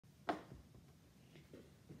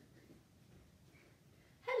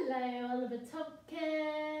Hello, Oliver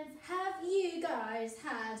Tomkins. Have you guys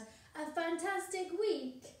had a fantastic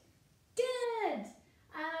week? Good.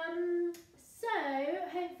 So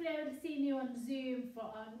hopefully I would have seen you on Zoom for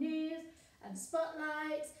our news and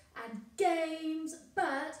spotlight and games.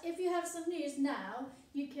 But if you have some news now,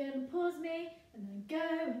 you can pause me and then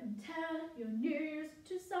go and tell your news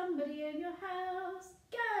to somebody in your house.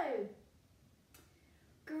 Go.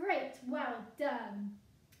 Great. Well done.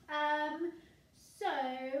 So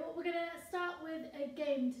we're going to start with a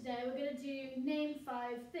game today. We're going to do name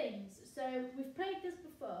 5 things. So we've played this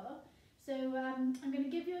before. So I'm going to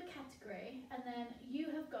give you a category and then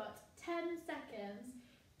you have got 10 seconds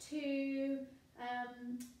to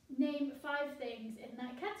name 5 things in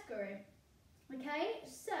that category. Okay,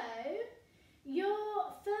 so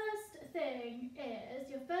your first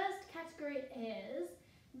category is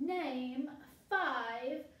name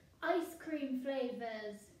 5 ice cream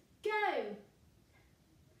flavours. Go!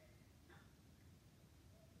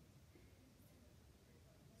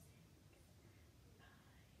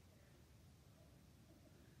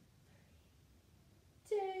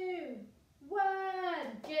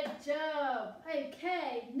 Good job.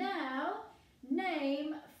 Okay, now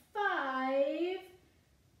name 5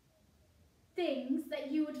 things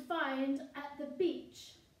that you would find at the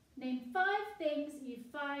beach. Name 5 things you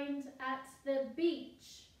find at the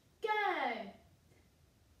beach. Go.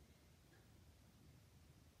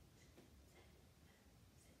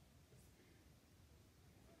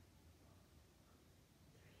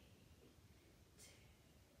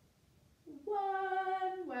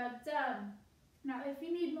 Well done. Now, if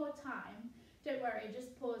you need more time, don't worry,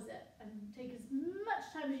 just pause it and take as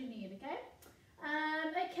much time as you need, okay?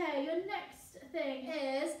 Okay, your next thing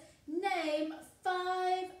is name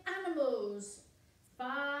 5 animals.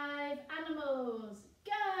 5 animals.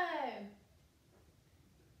 Go!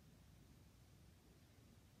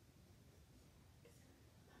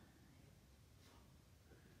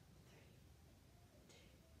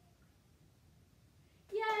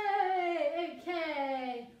 Yay!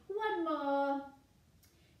 Okay, one more.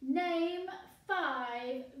 Name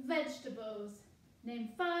 5 vegetables. Name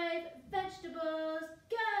 5 vegetables.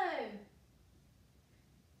 Go!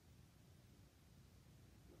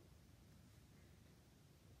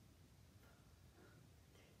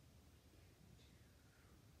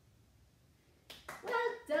 Well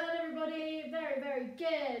done, everybody. Very, very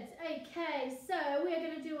good. Okay, so we are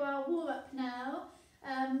going to do our warm-up now.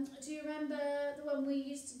 Do you remember the one we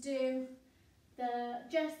used to do? The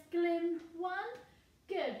Just Glyn one?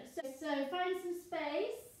 Good. So find some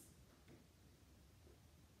space.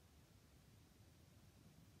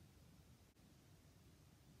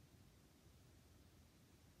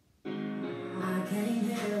 I came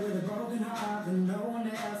here with a broken heart that no one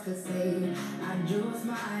else could see. I drew a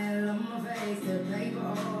smile on my face to paper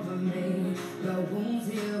over me. The wounds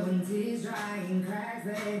heal when tears dry and cracks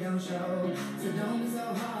they don't show. So don't be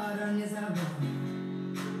so hard on yourself.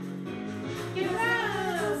 Get around!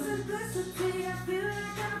 Simplicity, I feel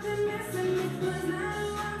like I've been missing it. Was not who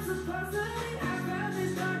I'm supposed to be. I felt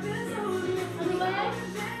this darkness over me. Anyway.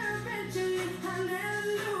 There eventually, I never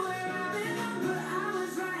knew where I belonged, but I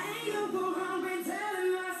was right and you were wrong. Been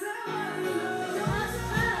telling myself I love. Up,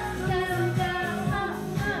 down, down, up,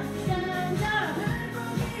 down, down. Let go,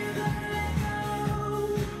 give, let go.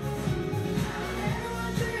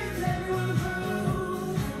 Everyone trips, everyone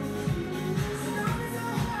falls. So don't be so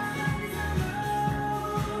hard on yourself.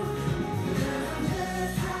 Cause I'm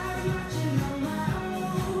just tired of marching on my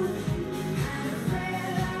own. And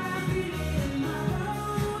afraid I'll be in my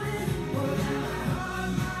road. Pull down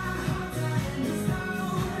my heart turning to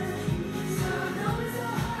stone. So don't be so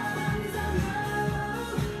hard on yourself.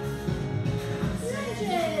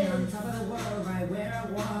 On top of the world, right where I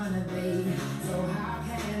wanna be. So how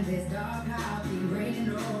can this dark cloud be raining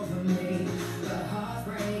over me? The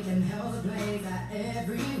heartbreak and hell's a place that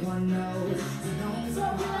everyone knows. So don't be so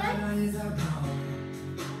hard on yourself.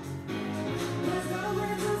 Let's go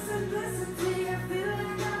back to simplicity. I feel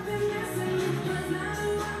like I've been missing it. Was not who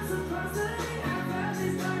I'm supposed to be. I felt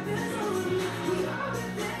this darkness over me. We all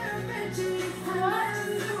get there eventually. I never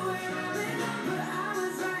knew where I belonged, but I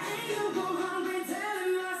was right and you were wrong. Been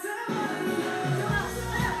telling myself I love. Up,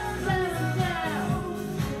 down, down.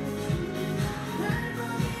 Let go,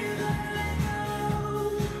 give, let go.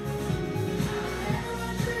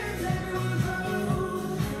 Everyone trips, everyone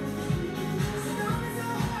falls.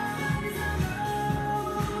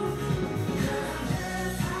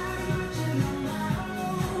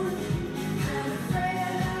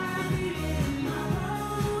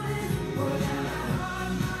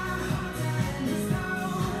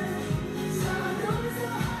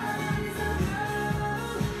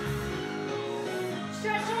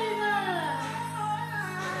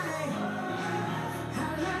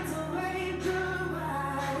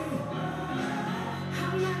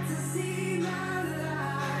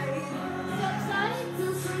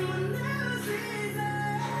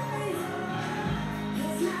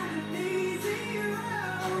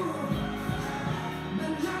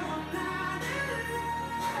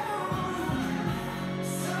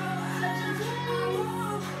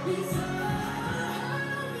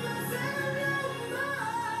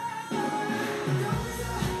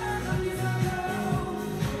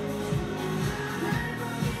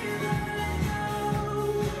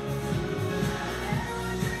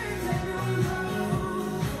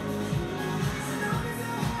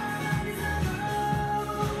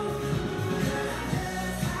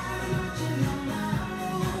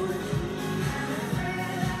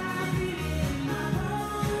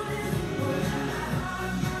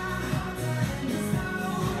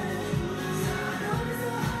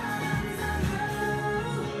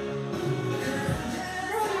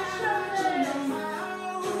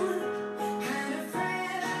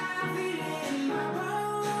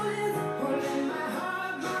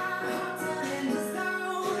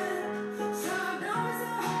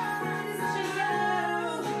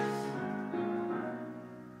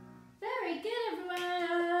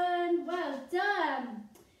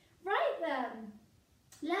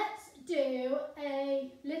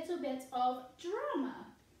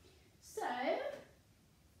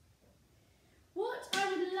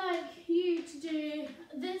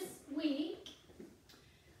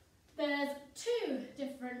 two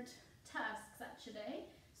different tasks actually.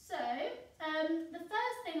 So the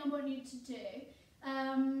first thing I want you to do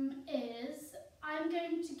is I'm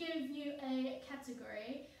going to give you a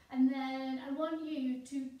category, and then I want you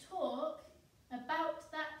to talk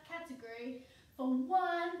about that category for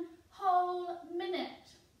 1 whole minute.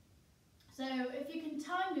 So if you can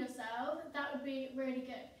time yourself, that would be really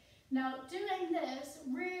good. Now, doing this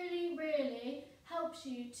really helps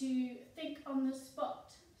you to think on the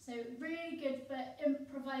spot. So really good for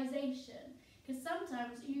improvisation, because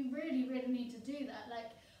sometimes you really need to do that.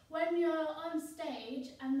 Like when you're on stage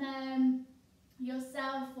and then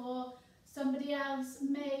yourself or somebody else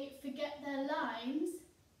may forget their lines,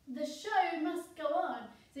 the show must go on.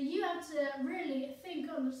 So you have to really think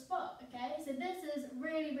on the spot, okay? So this is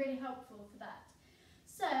really helpful for that.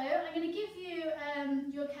 So I'm going to give you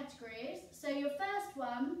your categories. So your first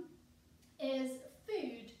one is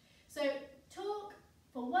food. So talk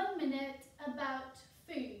for 1 minute about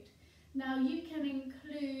food. Now you can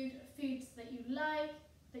include foods that you like,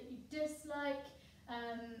 that you dislike,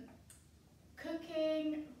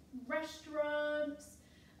 cooking, restaurants,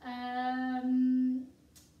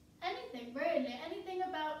 anything really, anything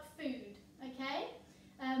about food, okay?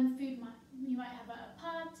 Food you might have at a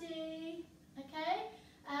party, okay?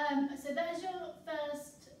 So that is your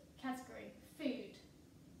first category, food.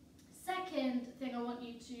 Second thing I want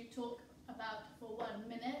you to talk about for 1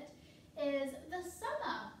 minute is the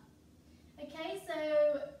summer. Okay, so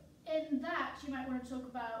in that you might want to talk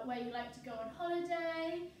about where you like to go on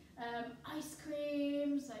holiday, ice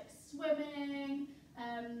creams, like swimming,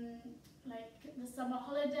 like the summer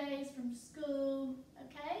holidays from school.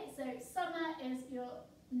 Okay, so summer is your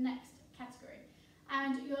next category.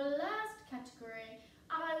 And your last category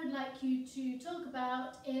I would like you to talk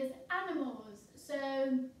about is animals. So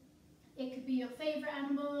it could be your favourite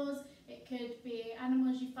animals, it could be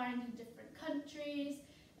animals you find in different countries,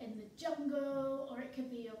 in the jungle, or it could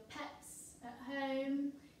be your pets at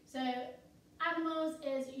home. So animals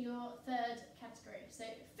is your third category. So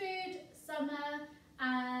food, summer,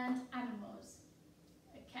 and animals.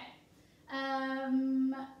 Okay.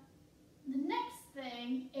 The next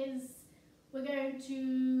thing is we're going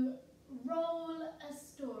to roll a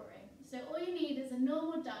story. So all you need is a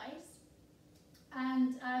normal dice,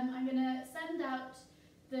 and I'm going to send out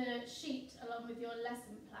the sheet along with your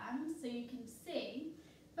lesson plan so you can see.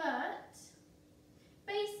 But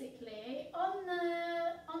basically on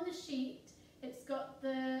the sheet it's got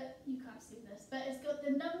the, you can't see this, but it's got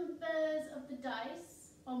the numbers of the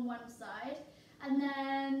dice on one side, and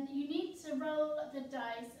then you need to roll the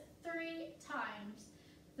dice 3 times.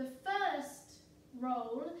 The first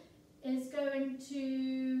roll is going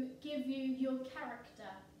to give you your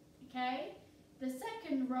character, okay? The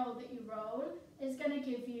second roll that you roll is going to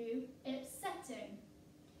give you its setting.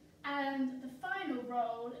 And the final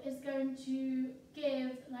roll is going to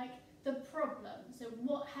give like the problem, so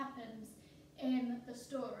what happens in the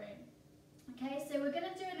story. Okay, so we're going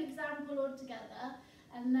to do an example all together,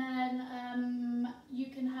 and then you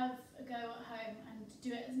can have a go at home and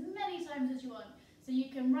do it as many times as you want. So you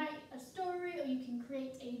can write a story or you can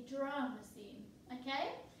create a drama scene. Okay,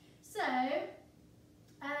 so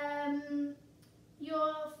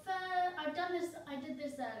I did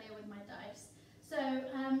this earlier with my dice. So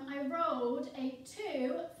I rolled a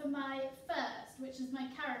 2 for my first, which is my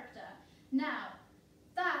character. Now,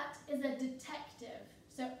 that is a detective.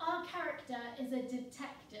 So our character is a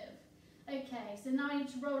detective. Okay, so now I need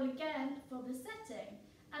to roll again for the setting.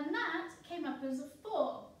 And that came up as a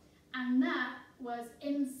 4. And that was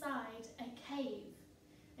inside a cave.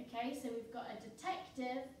 Okay, so we've got a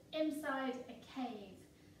detective inside a cave.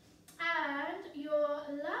 And your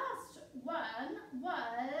last one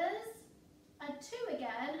was a 2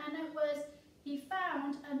 again, and it was he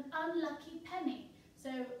found an unlucky penny. So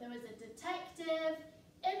there was a detective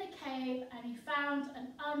in a cave and he found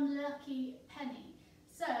an unlucky penny.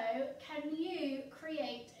 So can you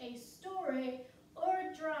create a story or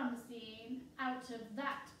a drama scene out of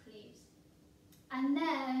that, please? And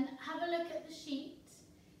then have a look at the sheet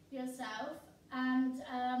yourself and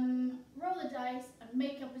roll the dice and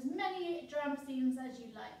make up as many drama scenes as you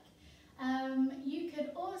like. You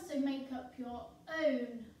could also make up your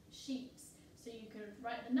own sheets. So you could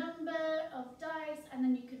write the number of dice, and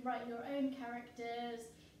then you could write your own characters,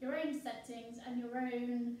 your own settings, and your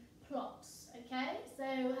own plots. Okay, so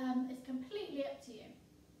it's completely up to you.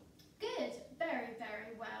 Good, very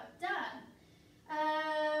well done.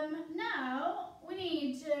 Now we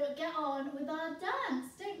need to get on with our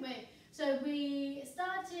dance, don't we? So we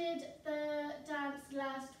started the dance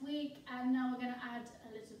last week, and now we're going to add a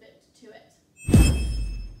little bit to it.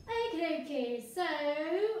 Okay, so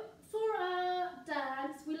for our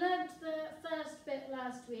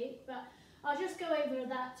last week, but I'll just go over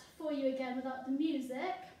that for you again without the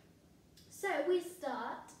music. So we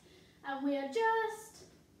start, and we are just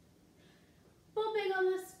bobbing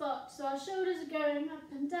on the spot. So our shoulders are going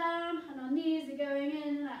up and down, and our knees are going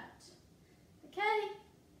in and out. Okay?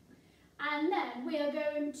 And then we are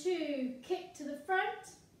going to kick to the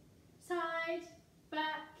front, side,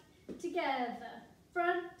 back, together.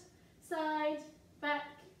 Front, side, back,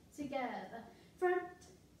 together. Front,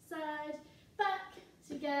 side, back,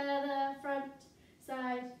 together. Front,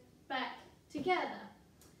 side, back, together.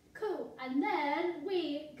 Cool. And then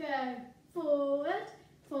we go forward,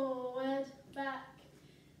 forward, back,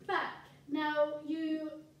 back. Now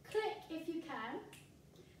you click if you can,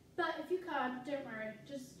 but if you can't, don't worry.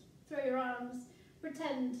 Just throw your arms,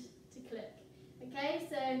 pretend to click. Okay,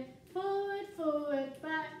 so forward, forward,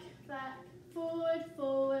 back, back, forward,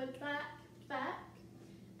 forward, back, back,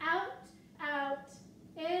 out, out,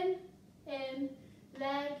 in,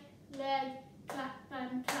 leg, leg, clap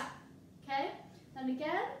and clap. Okay, and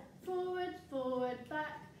again, forward, forward,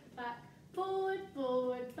 back, back, forward,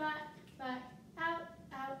 forward, back, back, out,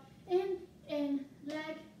 out, in,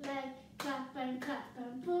 leg, leg, clap and clap,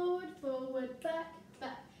 and forward, forward, back,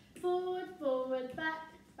 back, forward, forward, back,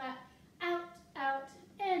 back, out, out,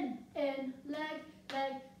 in, leg,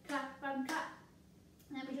 leg, clap and clap.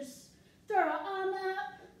 And then we just throw our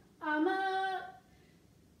arm up,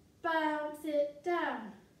 bounce it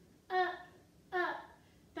down, up,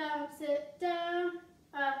 bounce it down,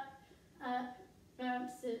 up,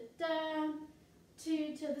 bounce it down,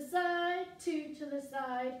 two to the side, two to the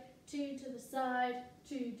side, two to the side,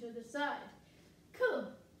 two to the side. Cool.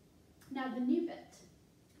 Now the new bit.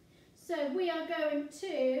 So we are going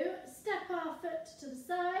to step our foot to the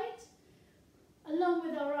side along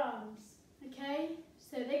with our arms, okay?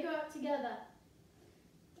 So they go up together.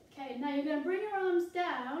 Okay, now you're going to bring your arms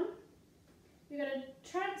down. You're going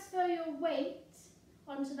to transfer your weight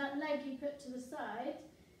onto that leg you put to the side.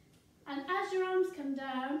 And as your arms come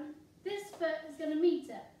down, this foot is going to meet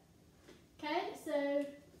it. Okay, so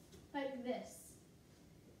like this.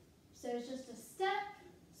 So it's just a step.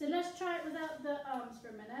 So let's try it without the arms for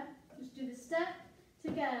a minute. Just do the step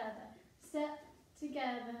together,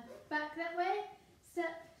 back that way,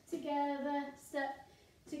 step together, step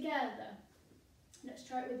together. Let's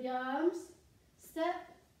try it with the arms. Step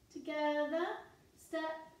together,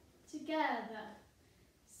 step together,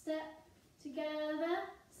 step together,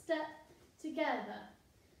 step together.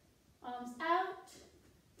 Arms out,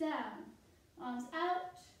 down, arms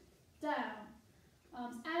out, down,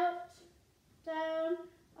 arms out, down,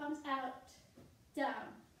 arms out,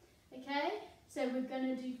 down. Okay, so we're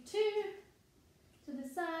going to do two to the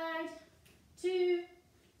side, two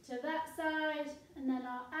to that side, and then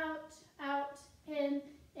our out, out, in,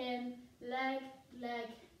 leg, leg,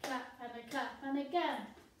 clap and a clap, and again.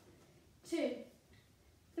 2,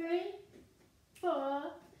 3,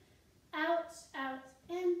 4, out, out,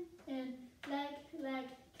 in, leg, leg,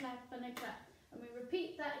 clap and a clap. And we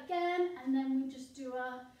repeat that again, and then we just do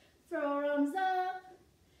our, throw our arms up,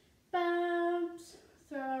 bounce,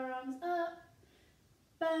 throw our arms up,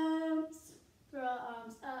 bounce, throw our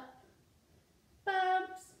arms up,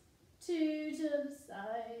 bounce, two to the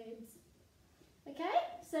sides. Okay,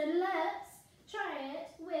 so let's try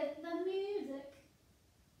it with the music.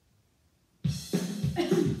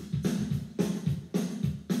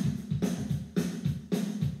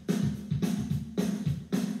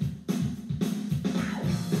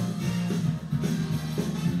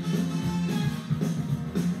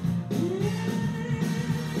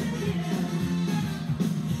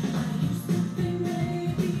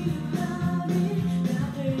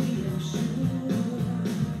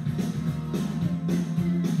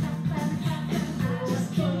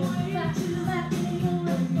 Back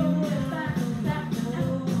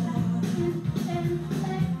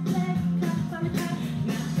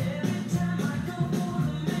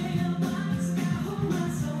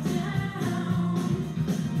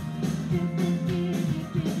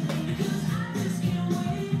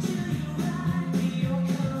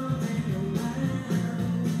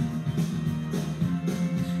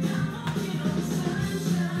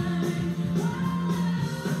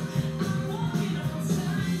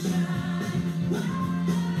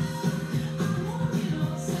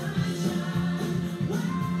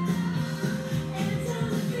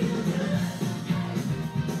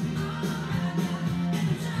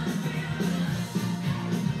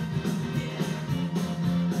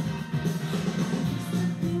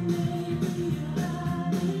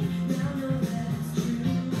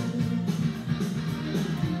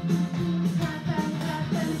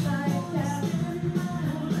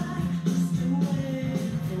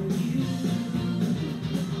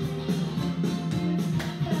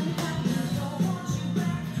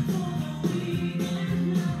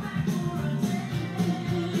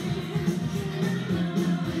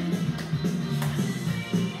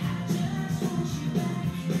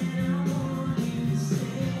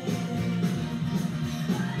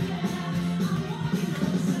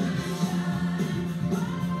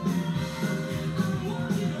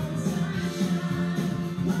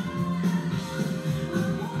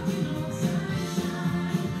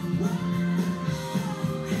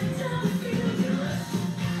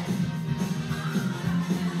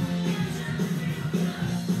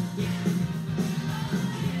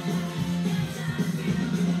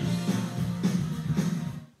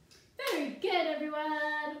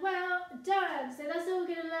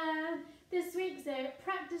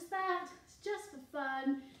practice that. It's just for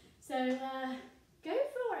fun. So go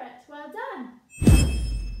for it. Well done.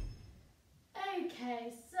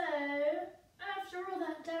 Okay, so after all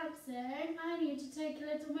that dancing, I need to take a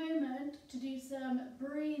little moment to do some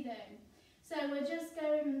breathing. So we're just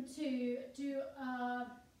going to do our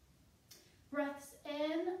breaths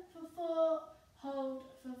in for 4, hold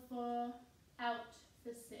for 4, out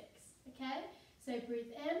for 6. Okay? So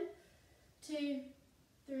breathe in, 2,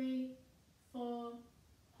 3, 4,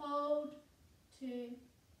 hold, 2,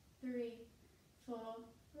 3, 4,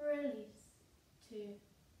 release, 2,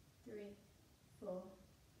 3, 4,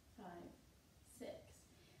 5, 6.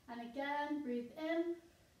 And again, breathe in,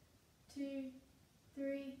 2,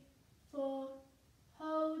 3, 4,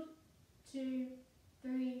 hold, 2,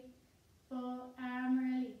 3, 4, and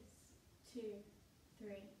release, 2,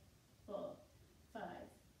 3, 4, 5,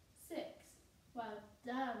 6. Well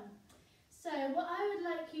done. So what I would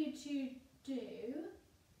like you to do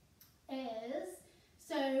is,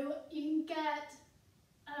 so you can get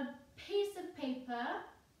a piece of paper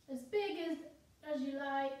as big as you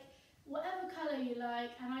like, whatever colour you like,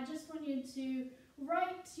 and I just want you to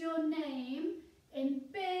write your name in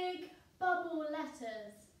big bubble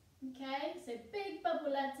letters, okay? So big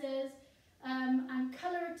bubble letters, and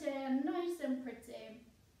colour it in nice and pretty.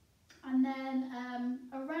 And then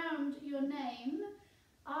around your name,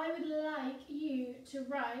 I would like you to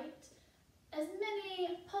write as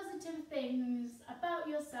many positive things about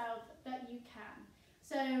yourself that you can.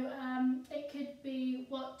 So it could be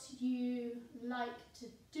what you like to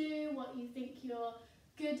do, what you think you're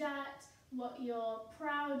good at, what you're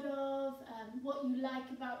proud of, what you like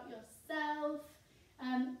about yourself,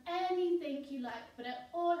 anything you like, but it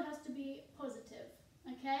all has to be positive,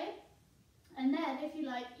 okay? And then if you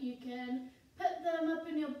like, you can put them up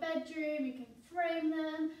in your bedroom, you can frame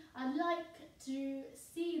them. I'd like to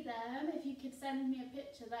see them. If you could send me a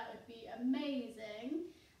picture, that would be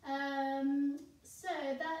amazing. So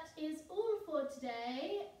that is all for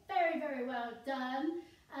today. Very, very well done.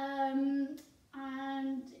 And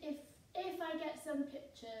if I get some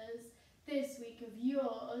pictures this week of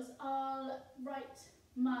yours, I'll write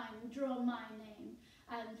mine, draw my name,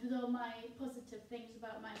 and with all my positive things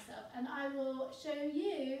about myself, and I will show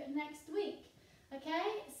you next week.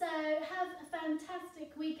 Okay, so have a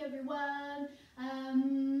fantastic week, everyone.